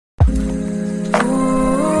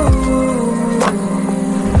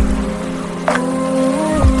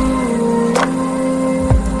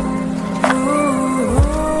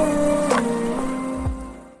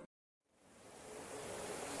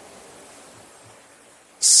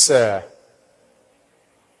Sir,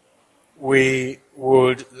 we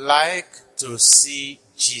would like to see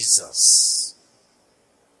Jesus.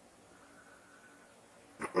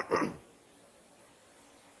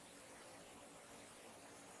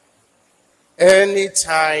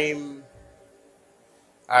 Anytime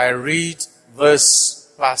I read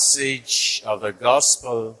this passage of the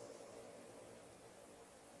gospel,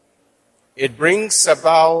 it brings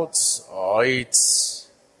about, or it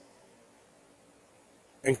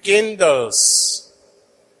enkindles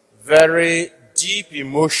very deep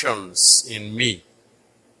emotions in me.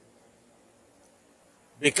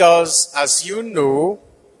 Because, as you know,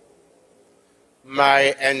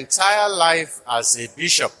 my entire life as a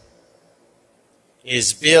bishop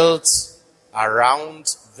is built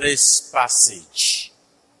around this passage,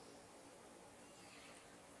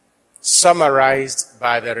 summarized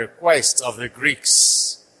by the request of the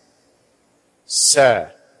Greeks.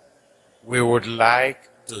 Sir, we would like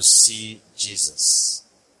to see Jesus.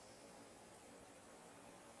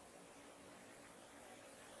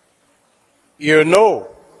 You know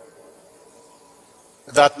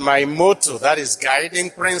that my motto, that is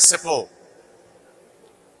guiding principle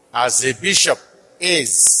as a bishop,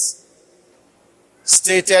 is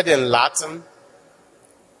stated in Latin,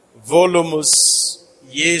 volumus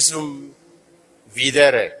Jesum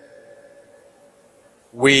videre.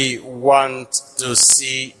 We want to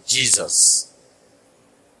see Jesus.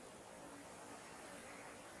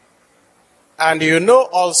 And you know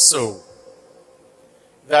also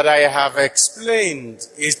that I have explained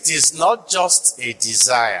it is not just a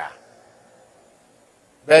desire,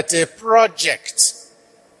 but a project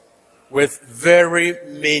with very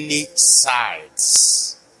many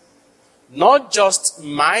sides. Not just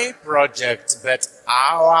my project, but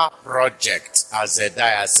our project as a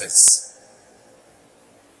diocese.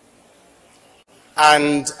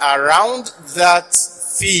 And around that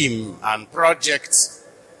theme and project,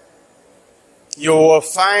 you will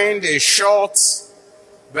find a short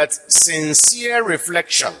but sincere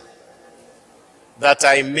reflection that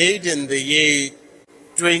I made in the year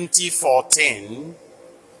 2014,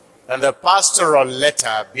 and the pastoral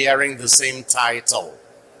letter bearing the same title,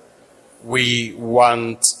 We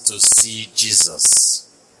Want to See Jesus.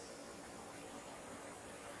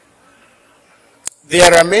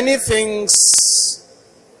 There are many things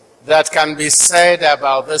that can be said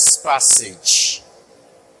about this passage,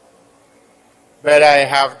 but I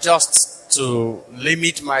have just to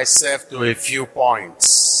limit myself to a few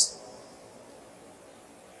points.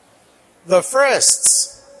 The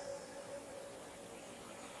first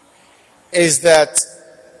is that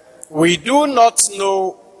we do not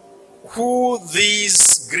know who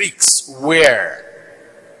these Greeks were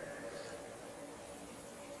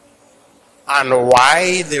and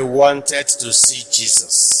why they wanted to see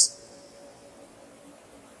Jesus.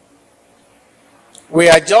 We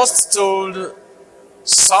are just told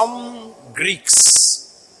some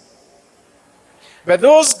Greeks, but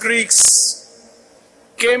those Greeks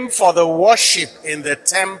came for the worship in the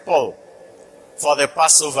temple for the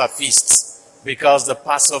Passover feast, because the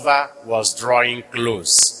Passover was drawing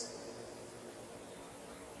close.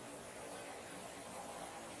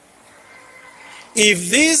 If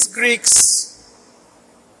these Greeks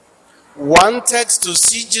wanted to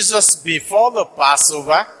see Jesus before the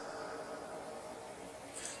Passover,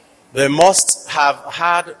 they must have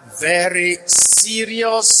had very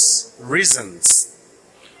serious reasons,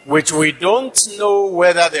 which we don't know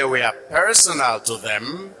whether they were personal to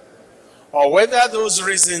them or whether those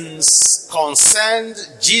reasons concerned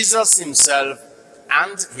Jesus himself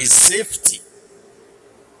and his safety.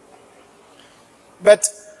 But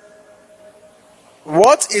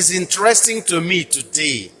what is interesting to me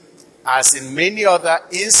today, as in many other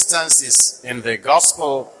instances in the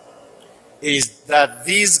gospel, is that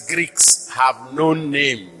these Greeks have no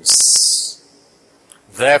names.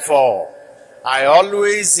 Therefore, I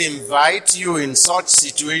always invite you in such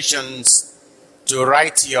situations to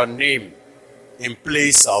write your name in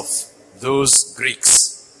place of those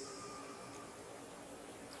Greeks.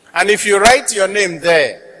 And if you write your name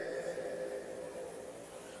there,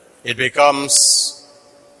 it becomes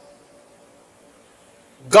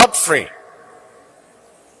Godfrey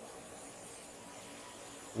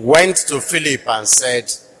went to Philip and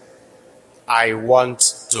said, I want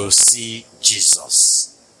to see Jesus.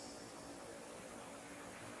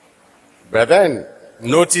 But then,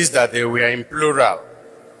 notice that they were in plural,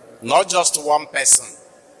 not just one person.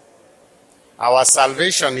 Our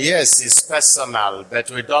salvation, yes, is personal, but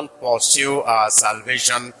we don't pursue our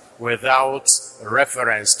salvation without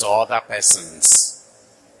reference to other persons.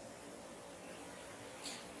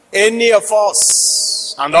 Any of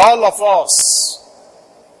us and all of us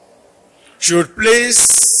should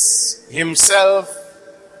place himself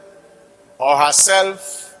or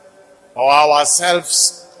herself or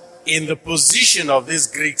ourselves in the position of these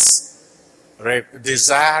Greeks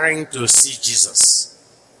desiring to see Jesus.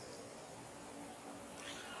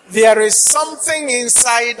 There is something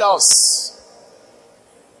inside us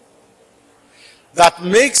that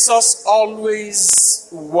makes us always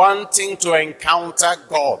wanting to encounter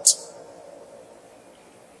God,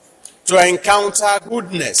 to encounter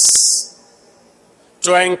goodness,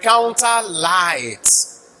 to encounter light,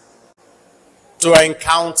 to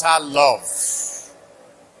encounter love.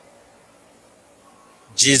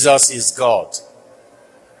 Jesus is God.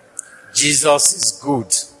 Jesus is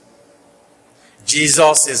good.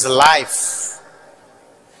 Jesus is life.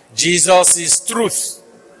 Jesus is truth.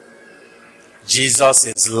 Jesus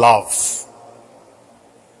is love.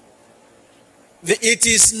 It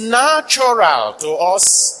is natural to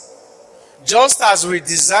us, just as we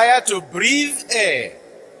desire to breathe air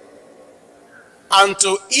and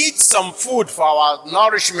to eat some food for our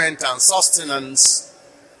nourishment and sustenance,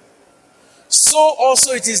 so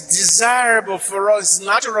also it is desirable for us,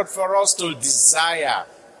 natural for us to desire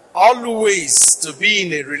always to be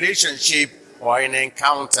in a relationship or in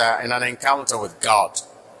an encounter with God.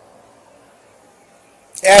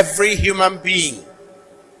 Every human being,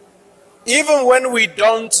 even when we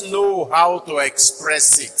don't know how to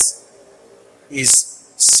express it,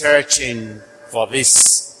 is searching for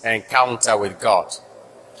this encounter with God.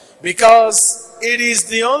 Because it is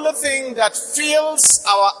the only thing that fills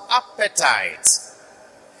our appetite.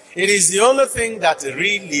 It is the only thing that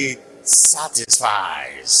really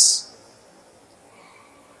satisfies.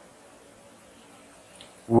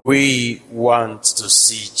 We want to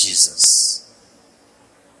see Jesus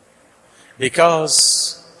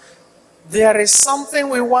because there is something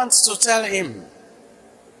we want to tell him,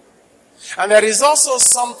 and there is also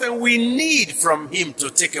something we need from him to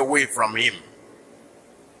take away from him.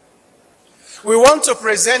 We want to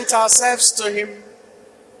present ourselves to him,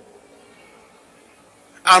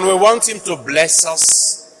 and we want him to bless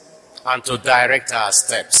us and to direct our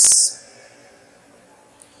steps.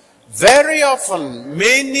 Very often,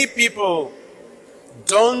 many people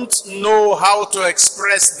don't know how to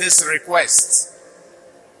express this request.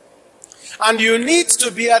 And you need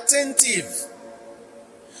to be attentive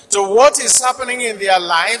to what is happening in their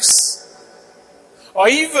lives, or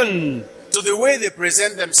even to the way they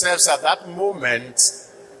present themselves at that moment,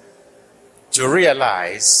 to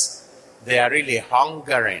realize they are really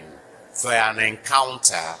hungering for an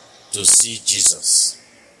encounter to see Jesus.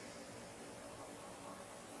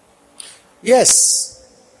 Yes,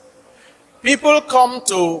 people come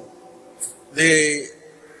to the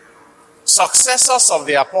successors of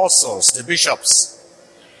the apostles, the bishops,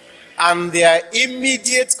 and their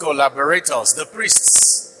immediate collaborators, the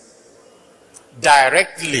priests,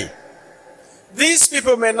 directly. These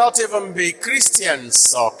people may not even be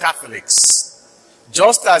Christians or Catholics,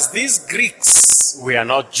 just as these Greeks were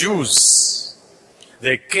not Jews.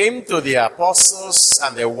 They came to the apostles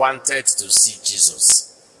and they wanted to see Jesus.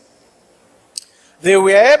 They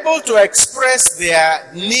were able to express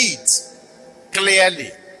their need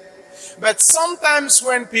clearly. But sometimes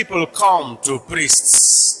when people come to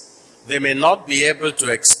priests, they may not be able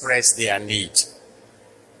to express their need.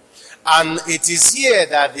 And it is here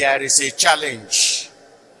that there is a challenge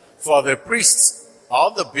for the priest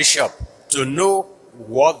or the bishop to know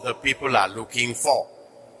what the people are looking for.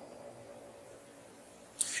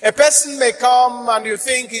 A person may come and you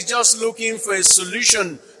think he's just looking for a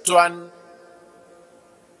solution to an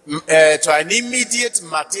immediate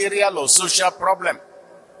material or social problem.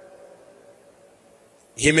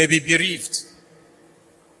 He may be bereaved.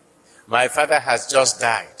 My father has just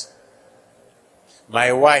died.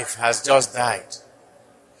 My wife has just died.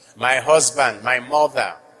 My husband, my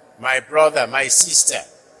mother, my brother, my sister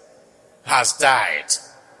has died.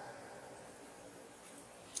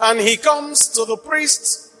 And he comes to the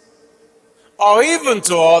priest, or even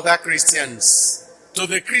to other Christians, to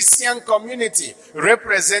the Christian community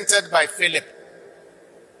represented by Philip.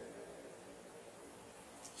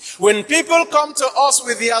 When people come to us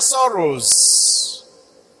with their sorrows,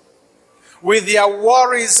 with their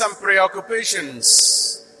worries and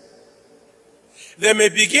preoccupations, they may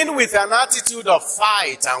begin with an attitude of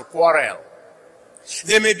fight and quarrel.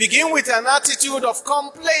 They may begin with an attitude of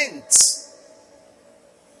complaint.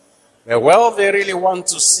 But what they really want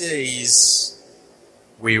to say is,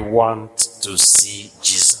 we want to see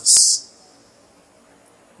Jesus.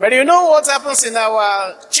 But you know what happens in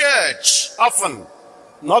our church often?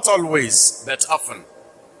 Not always, but often.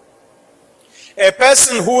 A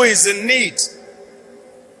person who is in need,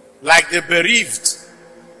 like the bereaved,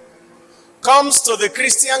 comes to the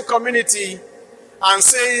Christian community and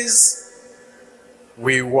says,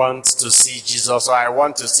 we want to see Jesus, or I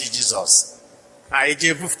want to see Jesus.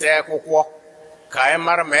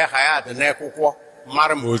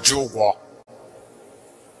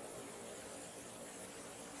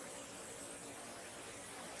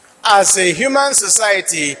 As a human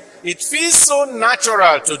society, it feels so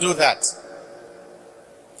natural to do that.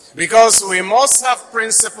 Because we must have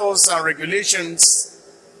principles and regulations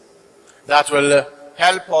that will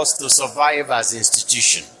help us to survive as an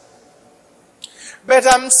institution. But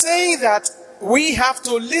I'm saying that we have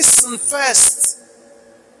to listen first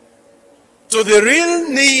to the real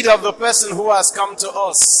need of the person who has come to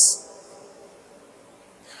us.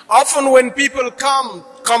 Often when people come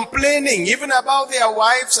complaining even about their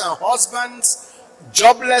wives and husbands,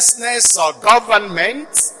 joblessness or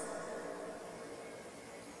government,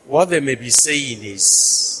 what they may be saying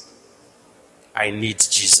is, I need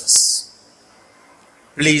Jesus.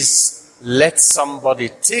 Please let somebody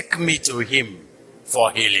take me to him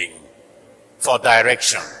for healing, for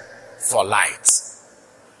direction, for light.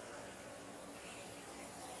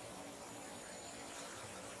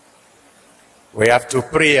 We have to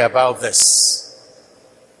pray about this.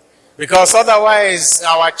 Because otherwise,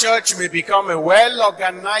 our church may become a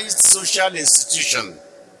well-organized social institution,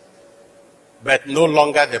 but no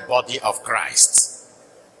longer the body of Christ.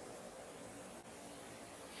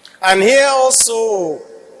 And here also,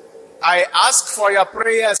 I ask for your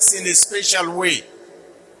prayers in a special way.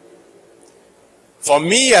 For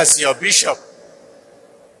me as your bishop,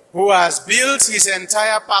 who has built his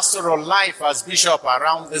entire pastoral life as bishop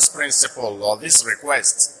around this principle or this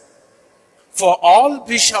request, for all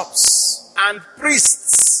bishops and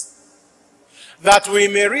priests, that we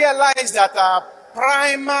may realize that our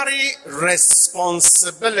primary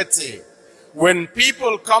responsibility when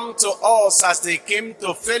people come to us as they came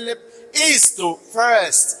to Philip is to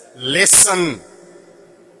first listen.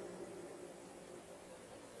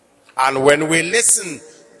 And when we listen,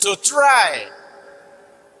 to try,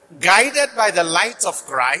 guided by the light of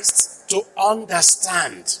Christ, to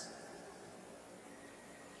understand.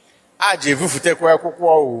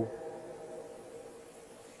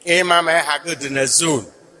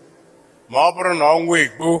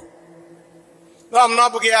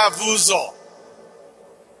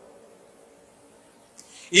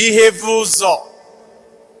 Ihe vu ụzọ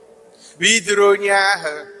bidoro onye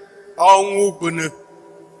ahụ ọnwụ gbunu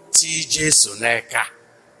ti Jesu n'aka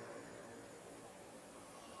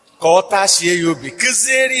ka ọ tashie ya obi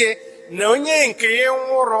kụziere na onye nke ya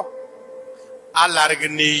nwụrụ alarịghị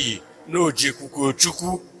n'iyi na ojekwukwu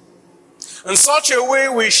Chukwu. In such a way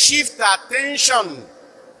we shift attention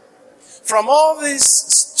from all these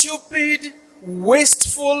stupid,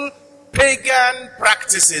 wasteful, pagan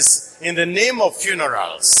practices in the name of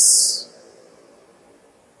funerals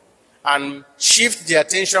and shift the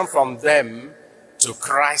attention from them to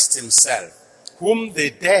Christ himself, whom the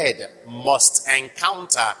dead must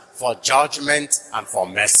encounter for judgment and for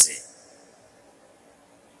mercy.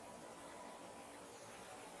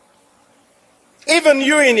 Even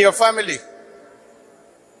you in your family,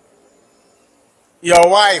 your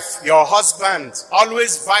wife, your husband,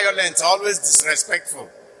 always violent, always disrespectful.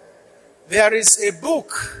 There is a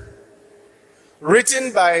book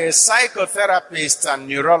written by a psychotherapist and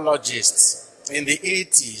neurologist in the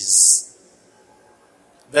 80s.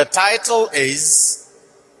 The title is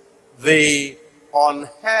The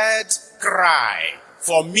Unheard Cry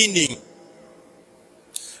for Meaning.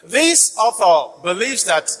 This author believes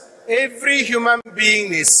that every human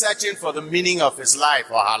being is searching for the meaning of his life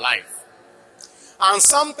or her life. And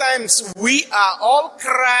sometimes we are all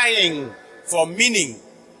crying for meaning,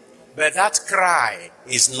 but that cry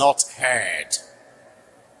is not heard.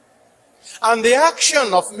 And the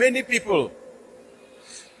action of many people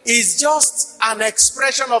is just an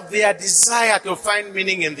expression of their desire to find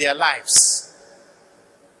meaning in their lives.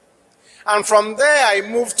 And from there I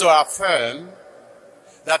move to affirm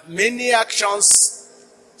that many actions,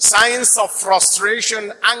 signs of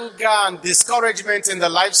frustration, anger, and discouragement in the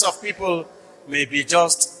lives of people may be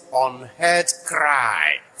just unheard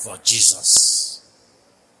cry for Jesus.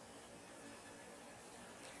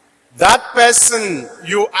 That person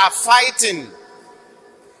you are fighting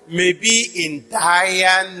may be in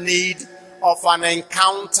dire need of an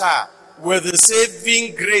encounter with the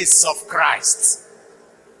saving grace of Christ.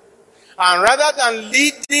 And rather than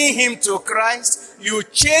leading him to Christ, you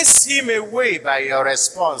chase him away by your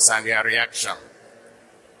response and your reaction.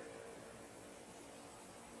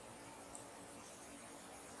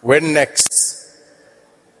 When next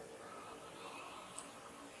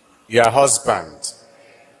your husband,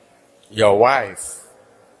 your wife,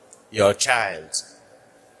 your child,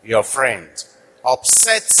 your friend,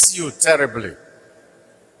 upsets you terribly,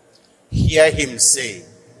 hear him say,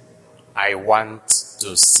 I want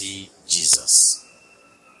to see Jesus.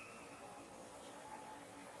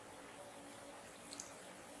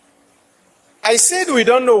 I said we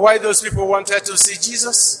don't know why those people wanted to see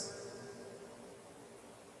Jesus.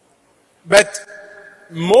 But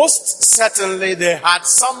most certainly they had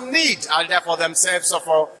some need, either for themselves or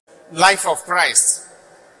for life of Christ.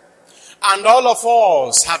 And all of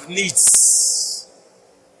us have needs.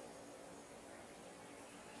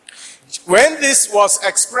 When this was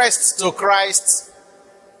expressed to Christ,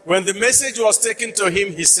 when the message was taken to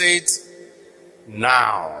him, he said,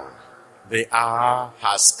 now the hour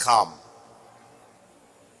has come.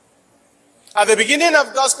 At the beginning of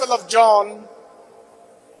the Gospel of John,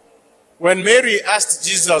 when Mary asked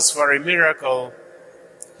Jesus for a miracle,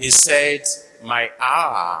 he said, my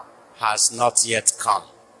hour has not yet come.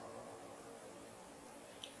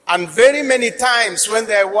 And very many times when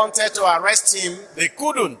they wanted to arrest him, they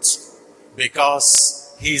couldn't,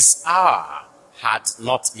 because his hour had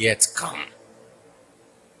not yet come.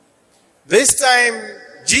 This time,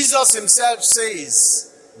 Jesus himself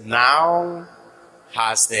says, now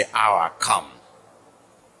has the hour come.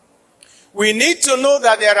 We need to know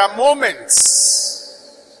that there are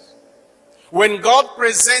moments when God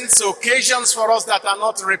presents occasions for us that are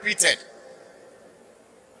not repeated.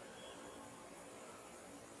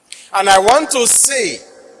 And I want to say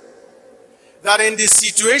that in the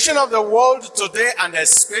situation of the world today, and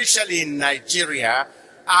especially in Nigeria,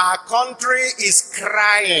 our country is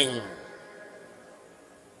crying.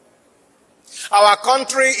 Our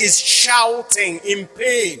country is shouting in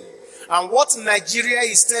pain. And what Nigeria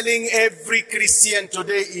is telling every Christian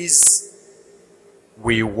today is,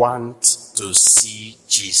 we want to see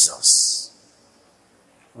Jesus.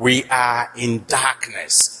 We are in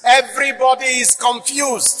darkness. Everybody is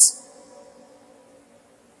confused.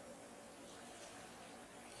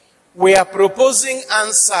 We are proposing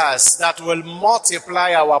answers that will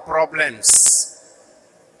multiply our problems.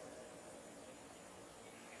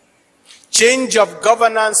 Change of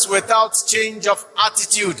governance without change of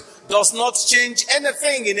attitude does not change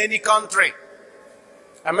anything in any country.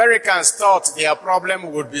 Americans thought their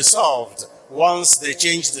problem would be solved once they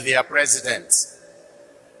changed their president.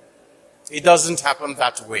 It doesn't happen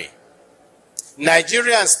that way.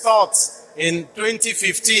 Nigerians thought in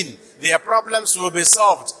 2015 their problems will be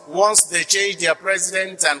solved once they change their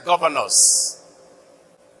president and governors.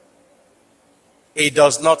 It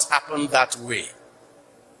does not happen that way.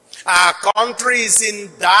 Our country is in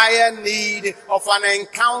dire need of an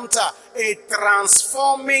encounter, a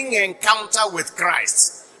transforming encounter with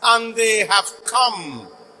Christ. And they have come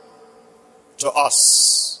to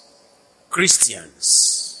us,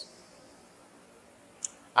 Christians,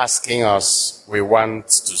 asking us, we want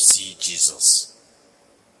to see Jesus.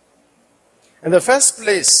 In the first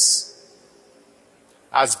place,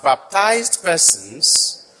 as baptized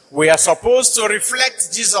persons, we are supposed to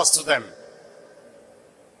reflect Jesus to them,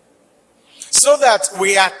 so that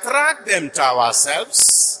we attract them to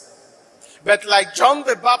ourselves. But like John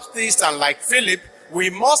the Baptist and like Philip, we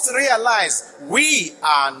must realize we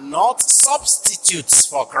are not substitutes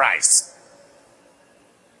for Christ.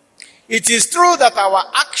 It is true that our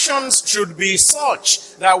actions should be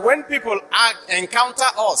such that when people encounter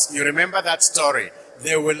us, you remember that story,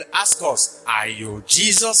 they will ask us, are you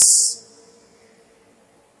Jesus?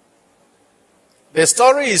 The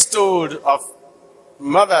story is told of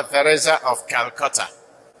Mother Teresa of Calcutta.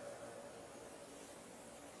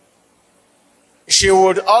 She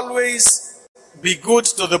would always be good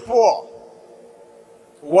to the poor,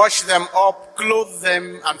 wash them up, clothe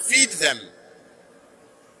them, and feed them.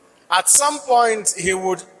 At some point, she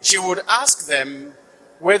would ask them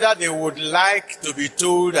whether they would like to be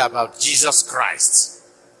told about Jesus Christ.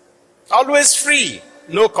 Always free,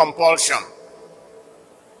 no compulsion.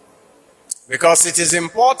 Because it is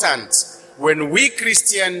important, when we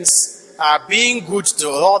Christians are being good to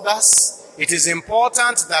others, it is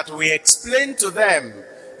important that we explain to them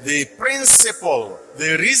the principle,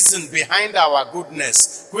 the reason behind our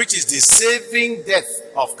goodness, which is the saving death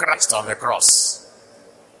of Christ on the cross.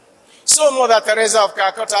 So Mother Teresa of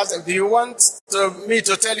Calcutta said, do you want me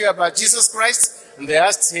to tell you about Jesus Christ? And they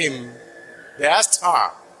asked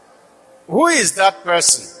her, who is that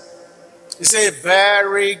person? He said,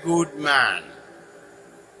 very good man,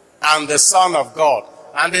 and the Son of God.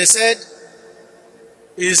 And they said,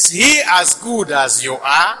 is he as good as you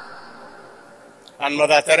are? And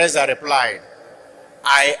Mother Teresa replied,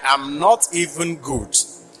 I am not even good.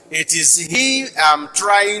 It is he I'm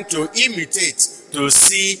trying to imitate to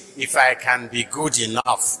see if I can be good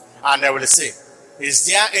enough. And they will say, is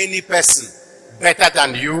there any person better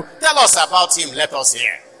than you? Tell us about him, let us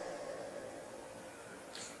hear.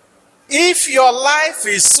 If your life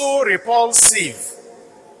is so repulsive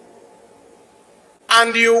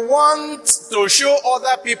and you want to show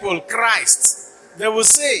other people Christ, they will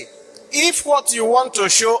say, if what you want to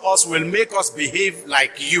show us will make us behave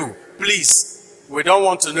like you, please, we don't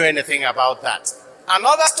want to know anything about that.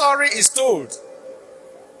 Another story is told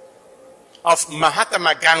of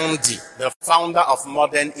Mahatma Gandhi, the founder of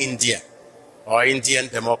modern India or Indian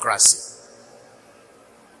democracy.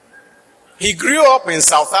 He grew up in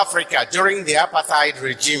South Africa during the apartheid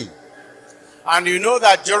regime. And you know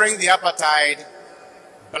that during the apartheid,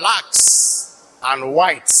 blacks and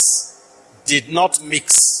whites did not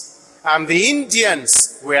mix. And the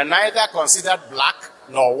Indians were neither considered black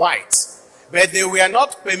nor white. But they were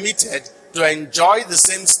not permitted to enjoy the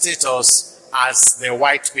same status as the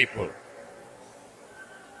white people.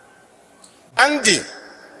 Gandhi,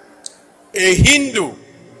 a Hindu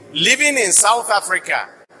living in South Africa,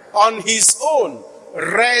 on his own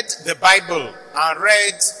read the Bible and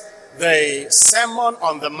read the Sermon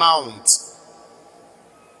on the Mount,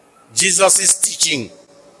 Jesus' teaching.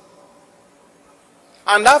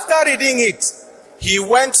 And after reading it, he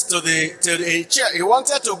went to a church. He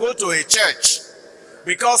wanted to go to a church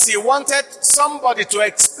because he wanted somebody to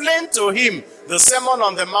explain to him the Sermon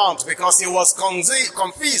on the Mount, because he was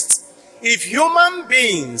confused. If human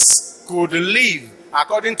beings could live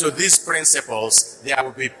according to these principles, there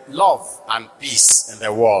will be love and peace in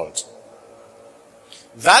the world.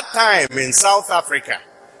 That time in South Africa,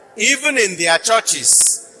 even in their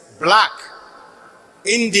churches, black,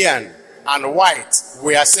 Indian, and white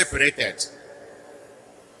were separated.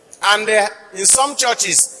 And in some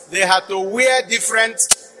churches, they had to wear different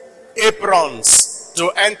aprons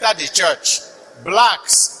to enter the church.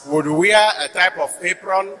 Blacks would wear a type of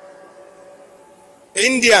apron,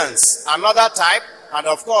 Indians another type, and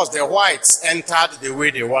of course the whites entered the way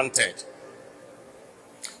they wanted.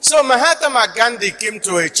 So Mahatma Gandhi came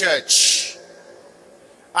to a church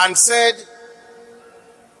and said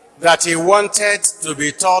that he wanted to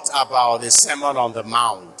be taught about the Sermon on the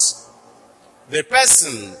Mount. The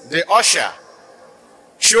person, the usher,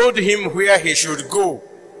 showed him where he should go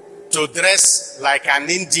to dress like an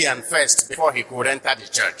Indian first before he could enter the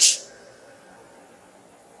church.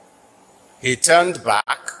 He turned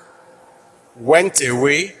back, went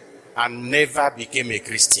away, and never became a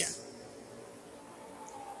Christian.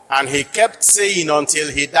 And he kept saying until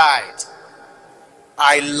he died,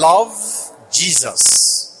 I love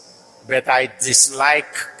Jesus, but I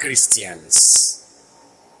dislike Christians.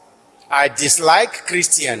 I dislike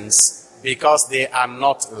Christians because they are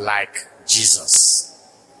not like Jesus.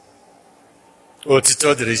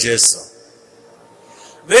 Otito diri Jesu.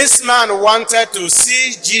 This man wanted to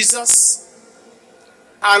see Jesus,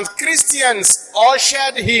 and Christians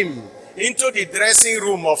ushered him into the dressing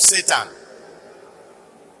room of Satan.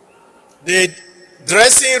 The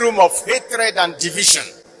dressing room of hatred and division.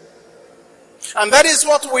 And that is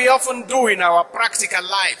what we often do in our practical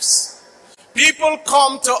lives. People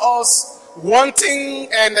come to us wanting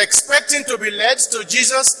and expecting to be led to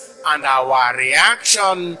Jesus, and our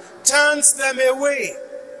reaction turns them away.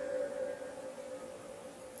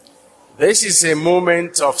 This is a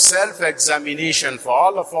moment of self-examination for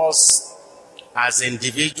all of us as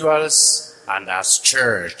individuals and as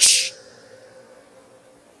church.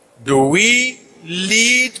 Do we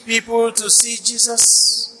lead people to see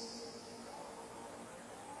Jesus?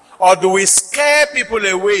 Or do we scare people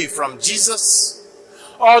away from Jesus?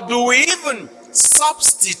 Or do we even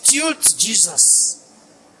substitute Jesus?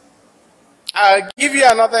 I'll give you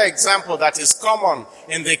another example that is common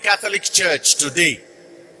in the Catholic Church today.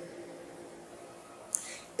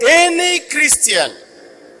 Any Christian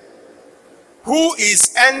who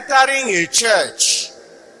is entering a church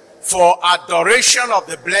for adoration of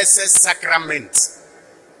the Blessed Sacrament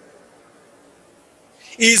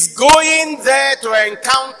is going there to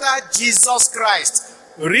encounter Jesus Christ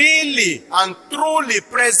really and truly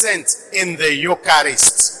present in the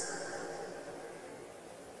Eucharist.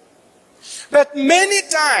 But many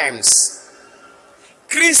times,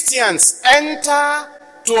 Christians enter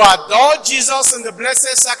to adore Jesus in the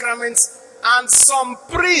Blessed Sacraments, and some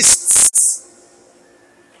priests,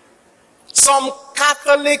 some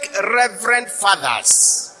Catholic Reverend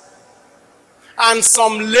Fathers, and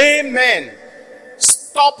some laymen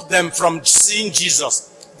stop them from seeing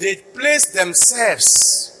Jesus. They place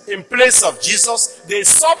themselves in place of Jesus. They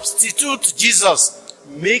substitute Jesus,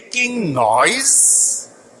 making noise,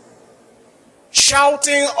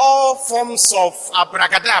 shouting all forms of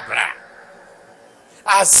abracadabra,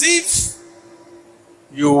 as if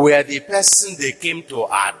you were the person they came to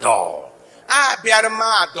adore.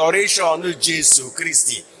 Biarma adoration of Jesus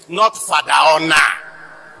Christ, not Father Ona,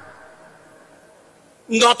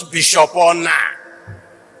 not Bishop Ona.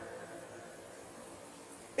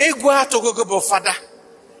 Egwa to go Father.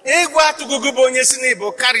 Egwa to go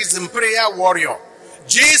Nyesinibo charism prayer warrior.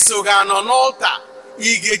 Jesus ga on altar.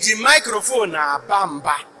 Igeji microphone na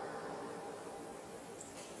bamba.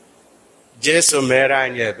 Jesus mere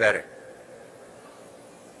anyị ebere.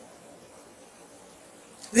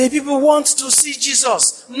 The people want to see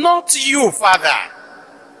Jesus, not you, Father.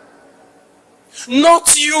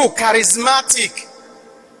 Not you, charismatic.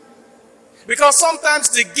 Because sometimes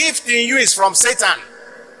the gift in you is from Satan.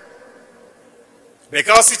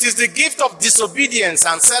 Because it is the gift of disobedience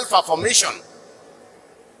and self-affirmation.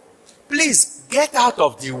 Please, get out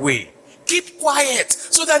of the way. Keep quiet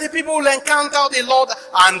so that the people will encounter the Lord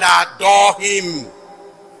and adore Him.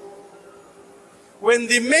 When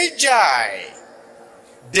the Magi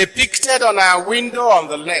depicted on our window on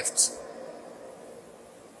the left,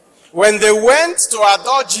 when they went to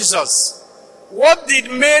adore Jesus, what did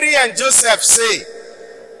Mary and Joseph say?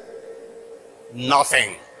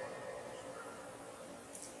 Nothing.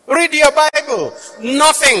 Read your Bible.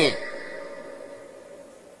 Nothing.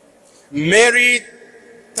 Mary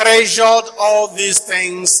treasured all these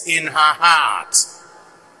things in her heart.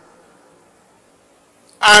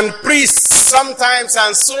 And priests sometimes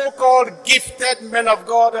and so-called gifted men of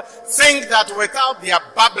God think that without their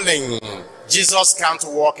babbling, Jesus can't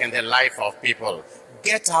walk in the life of people.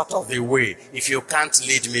 Get out of the way if you can't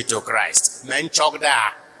lead me to Christ.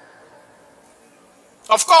 Menchogda.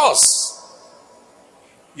 Of course,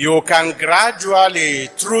 you can gradually,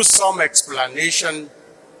 through some explanation,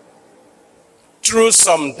 through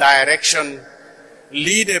some direction,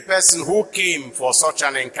 lead a person who came for such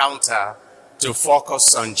an encounter to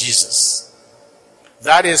focus on Jesus.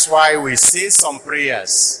 That is why we say some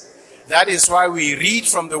prayers. That is why we read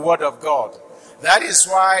from the Word of God. That is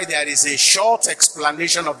why there is a short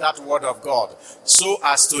explanation of that Word of God, so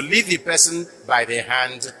as to lead the person by the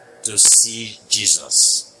hand to see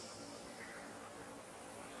Jesus.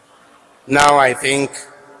 Now I think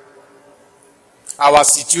our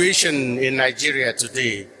situation in Nigeria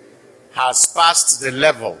today has passed the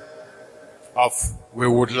level of we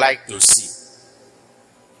would like to see.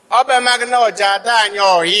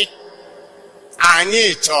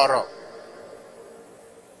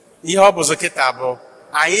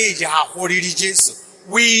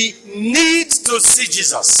 We need to see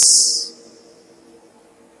Jesus.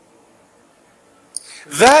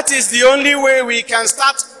 That is the only way we can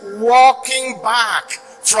start walking back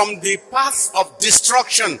from the path of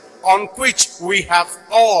destruction on which we have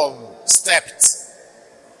all stepped.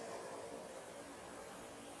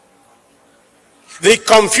 The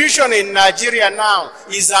confusion in Nigeria now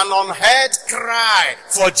is an unheard cry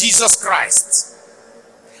for Jesus Christ.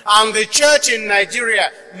 And the church in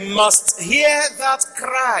Nigeria must hear that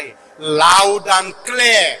cry loud and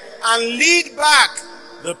clear and lead back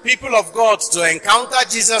the people of God to encounter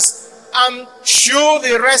Jesus and show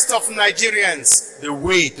the rest of Nigerians the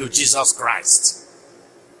way to Jesus Christ.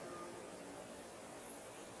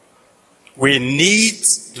 We need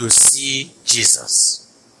to see Jesus.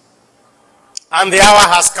 And the hour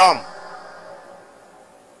has come.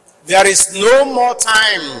 There is no more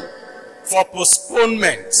time for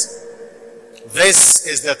postponement. This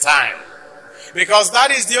is the time. Because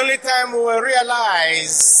that is the only time we will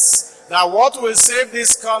realize that what will save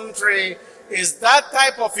this country is that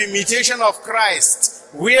type of imitation of Christ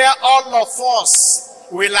where all of us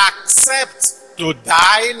will accept to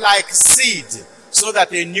die like seed so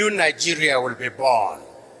that a new Nigeria will be born.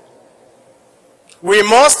 We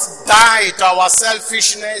must die to our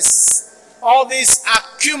selfishness. All this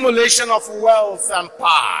accumulation of wealth and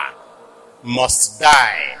power must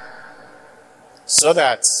die, so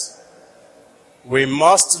that we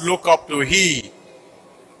must look up to He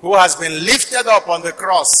who has been lifted up on the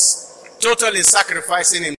cross, totally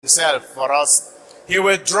sacrificing Himself for us. He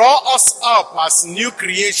will draw us up as new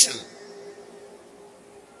creation,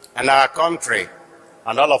 and our country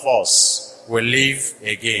and all of us will live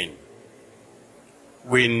again.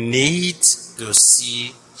 We need to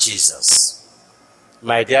see Jesus.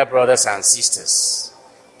 My dear brothers and sisters,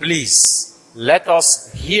 please let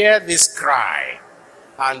us hear this cry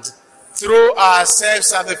and throw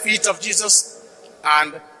ourselves at the feet of Jesus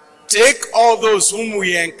and take all those whom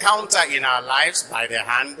we encounter in our lives by the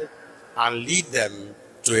hand and lead them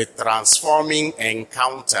to a transforming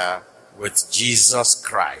encounter with Jesus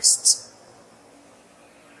Christ.